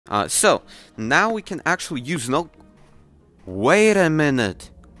So now we can actually use no. Wait a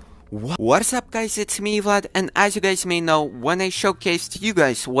minute. What's up, guys? It's me, Vlad, and as you guys may know, when I showcased you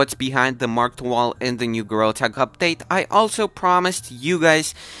guys what's behind the marked wall in the new Gorilla Tag update, I also promised you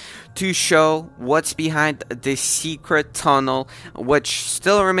guys to show what's behind the secret tunnel, which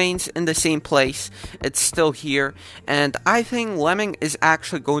still remains in the same place. It's still here, and I think Lemming is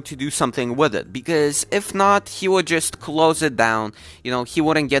actually going to do something with it, because if not, he would just close it down. You know, he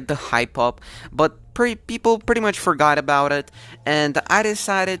wouldn't get the hype up, but people pretty much forgot about it, and I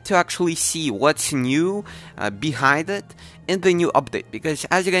decided to actually see what's new behind it in the new update, because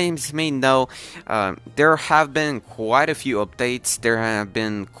as you guys may know, there have been quite a few updates, there have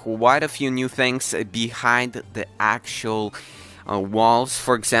been quite a few new things behind the actual walls.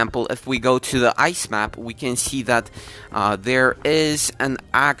 For example, if we go to the ice map, we can see that there is an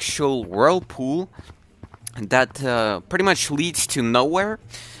actual whirlpool that pretty much leads to nowhere.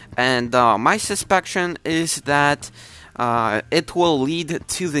 And my suspicion is that it will lead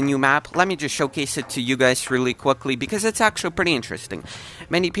to the new map. Let me just showcase it to you guys really quickly, because it's actually pretty interesting.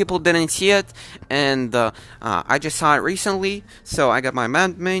 Many people didn't see it, and I just saw it recently. So I got my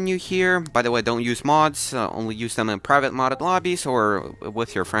menu here. By the way, don't use mods. Only use them in private modded lobbies or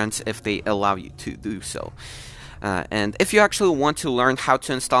with your friends if they allow you to do so. And if you actually want to learn how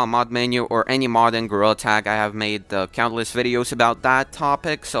to install a mod menu or any mod in Gorilla Tag, I have made countless videos about that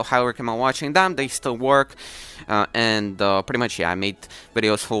topic, so highly recommend watching them. They still work, and pretty much, yeah, I made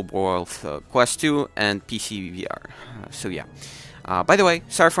videos for both Quest 2 and PC VR. So yeah. By the way,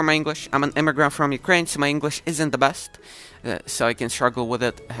 sorry for my English. I'm an immigrant from Ukraine, so my English isn't the best. So I can struggle with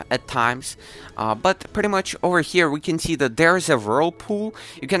it at times. But pretty much over here we can see that there is a whirlpool.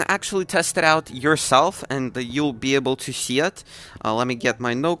 You can actually test it out yourself, and you'll be able to see it. Let me get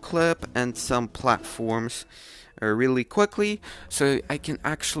my no clip and some platforms really quickly, so I can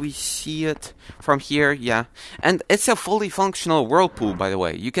actually see it from here. Yeah, and it's a fully functional whirlpool, by the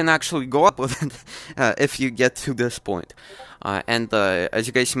way. You can actually go up with it if you get to this point. And as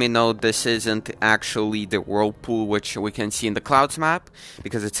you guys may know, this isn't actually the whirlpool which we can see in the clouds map,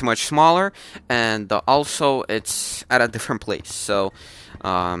 because it's much smaller, and also it's at a different place. So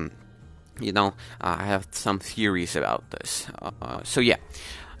you know, I have some theories about this. So yeah.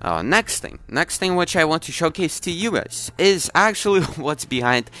 Next thing which I want to showcase to you guys is actually what's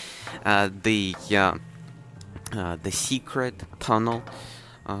behind the secret tunnel.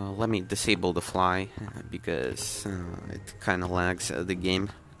 Let me disable the fly, because it kind of lags the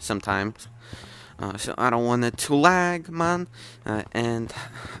game sometimes. So I don't want it to lag, man, and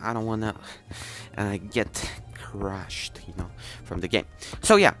I don't want to get crashed, you know, from the game.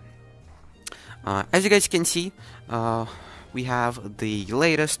 So yeah, as you guys can see, we have the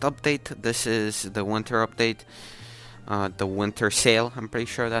latest update. This is the winter update, the winter sale, I'm pretty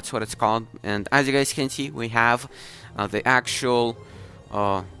sure that's what it's called. And as you guys can see, we have the actual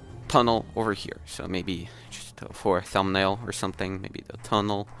tunnel over here. So maybe just for a thumbnail or something, maybe the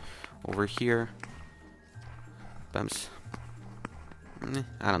tunnel over here. Bams.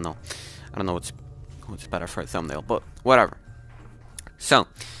 I don't know what's better for a thumbnail, but whatever. So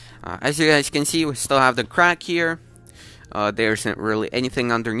as you guys can see, we still have the crack here. There isn't really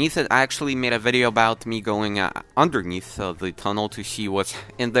anything underneath it. I actually made a video about me going underneath the tunnel to see what's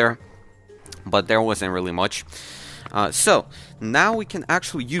in there, but there wasn't really much. So now we can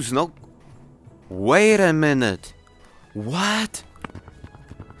actually use no. Wait a minute. What?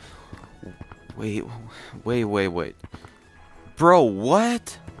 Wait. Bro,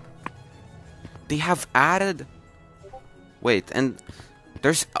 what? They have added. Wait, and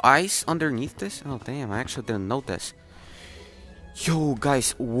there's ice underneath this? Oh damn, I actually didn't know this. Yo,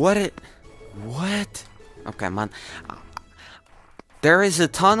 guys, what? Okay, man. There is a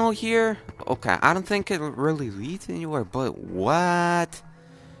tunnel here? Okay, I don't think it really leads anywhere, but what?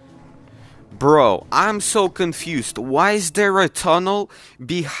 Bro, I'm so confused. Why is there a tunnel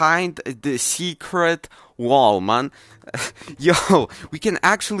behind the secret wall, man? Yo, we can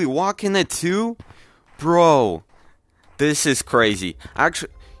actually walk in it too? Bro, this is crazy.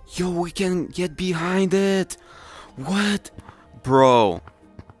 Actually, yo, we can get behind it. What? Bro,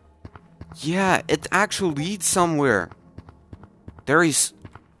 yeah, it actually leads somewhere. There is.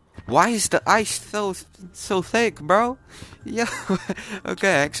 Why is the ice so thick, bro? Yeah, okay,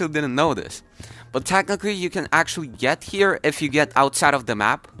 I actually didn't know this. But technically, you can actually get here if you get outside of the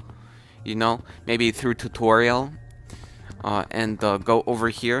map. You know, maybe through tutorial, and go over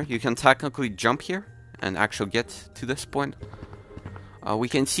here. You can technically jump here and actually get to this point. We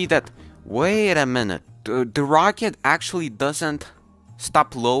can see that. Wait a minute. The rocket actually doesn't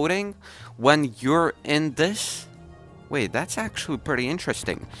stop loading when you're in this. Wait, that's actually pretty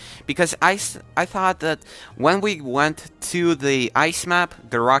interesting. Because I thought that when we went to the ice map,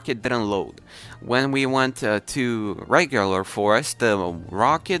 the rocket didn't load. When we went to regular forest, the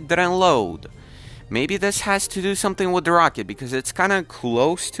rocket didn't load. Maybe this has to do something with the rocket, because it's kind of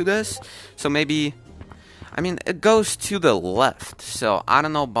close to this. So maybe... I mean, it goes to the left, so I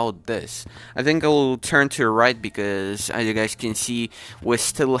don't know about this. I think I will turn to the right because, as you guys can see, we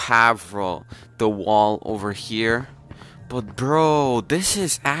still have the wall over here. But bro, this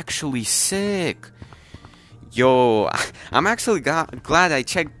is actually sick. Yo, I'm actually glad I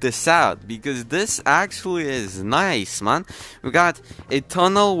checked this out, because this actually is nice, man. We got a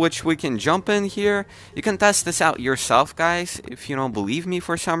tunnel which we can jump in here. You can test this out yourself, guys, if you don't believe me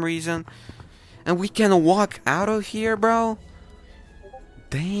for some reason. And we can walk out of here, bro.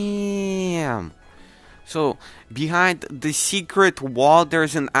 Damn. So, behind the secret wall,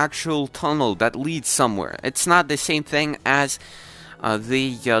 there's an actual tunnel that leads somewhere. It's not the same thing as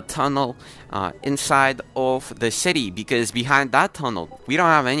the tunnel inside of the city, because behind that tunnel, we don't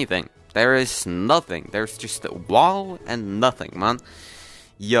have anything. There is nothing. There's just a wall and nothing, man.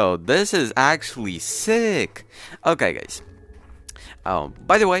 Yo, this is actually sick. Okay, guys.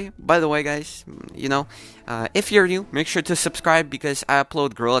 By the way, guys, you know, if you're new, make sure to subscribe, because I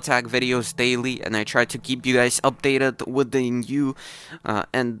upload Gorilla Tag videos daily, and I try to keep you guys updated with the new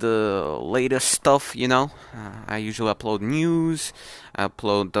and the latest stuff, you know. I usually upload news, I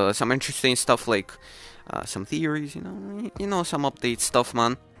upload some interesting stuff like some theories, you know, some update stuff,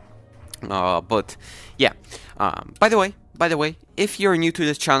 man. But yeah, by the way, if you're new to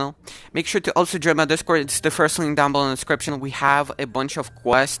this channel, make sure to also join my Discord. It's the first link down below in the description. We have a bunch of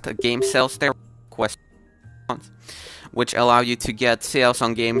quest game sales there, which allow you to get sales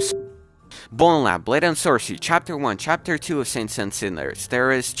on games. Bonelab, Blade and Sorcery, Chapter 1, Chapter 2 of Saints and Sinners.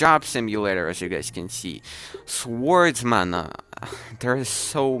 There is Job Simulator, as you guys can see. Swordsman, there is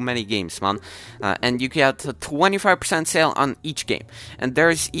so many games, man. And you get a 25% sale on each game. And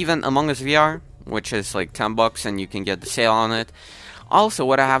there's even Among Us VR, which is like $10, and you can get the sale on it. Also,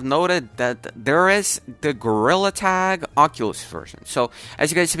 what I have noted, that there is the Gorilla Tag Oculus version. So,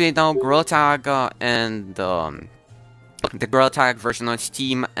 as you guys may know, Gorilla Tag and the Gorilla Tag version on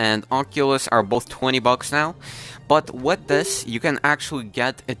Steam and Oculus are both $20 now. But with this, you can actually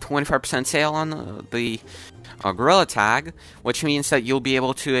get a 25% sale on the Gorilla Tag, which means that you'll be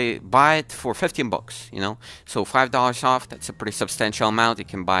able to buy it for $15, you know. So $5 off, that's a pretty substantial amount. You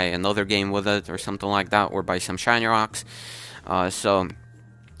can buy another game with it or something like that, or buy some shiny rocks. So,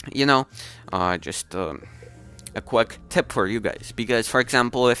 you know, just a quick tip for you guys, because for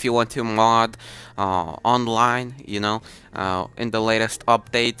example, if you want to mod online, you know, in the latest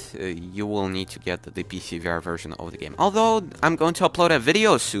update, you will need to get the PC VR version of the game. Although I'm going to upload a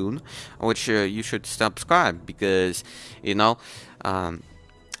video soon, which you should subscribe, because, you know, I'm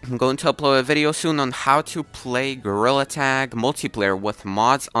going to upload a video soon on how to play Gorilla Tag multiplayer with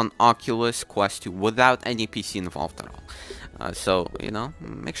mods on Oculus Quest 2 without any PC involved at all. So, you know,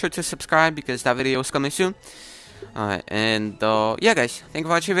 make sure to subscribe, because that video is coming soon. Yeah, guys, thank you for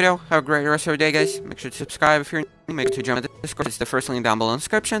watching the video. Have a great rest of your day, guys. Make sure to subscribe if you're new. Make sure to join the Discord. It's the first link down below in the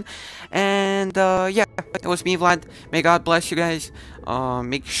description. And yeah, that was me, Vlad. May God bless you guys.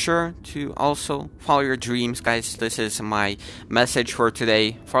 Make sure to also follow your dreams, guys. This is my message for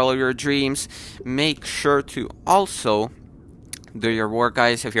today. Follow your dreams. Make sure to also do your work,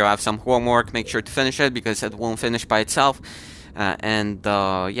 guys. If you have some homework, make sure to finish it, because it won't finish by itself.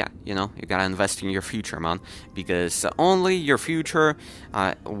 Yeah, you know, you gotta invest in your future, man, because only your future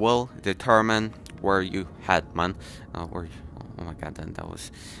will determine where you head, man. Oh my god, then that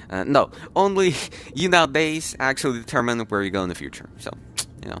was no, only you nowadays actually determine where you go in the future. So,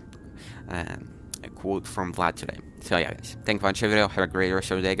 you know, a quote from Vlad today. So yeah, guys, thank you for watching the video. Have a great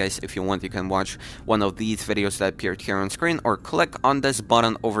rest of the day, guys. If you want, you can watch one of these videos that appeared here on screen, or click on this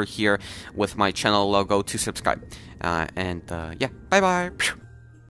button over here with my channel logo to subscribe. Yeah, bye bye.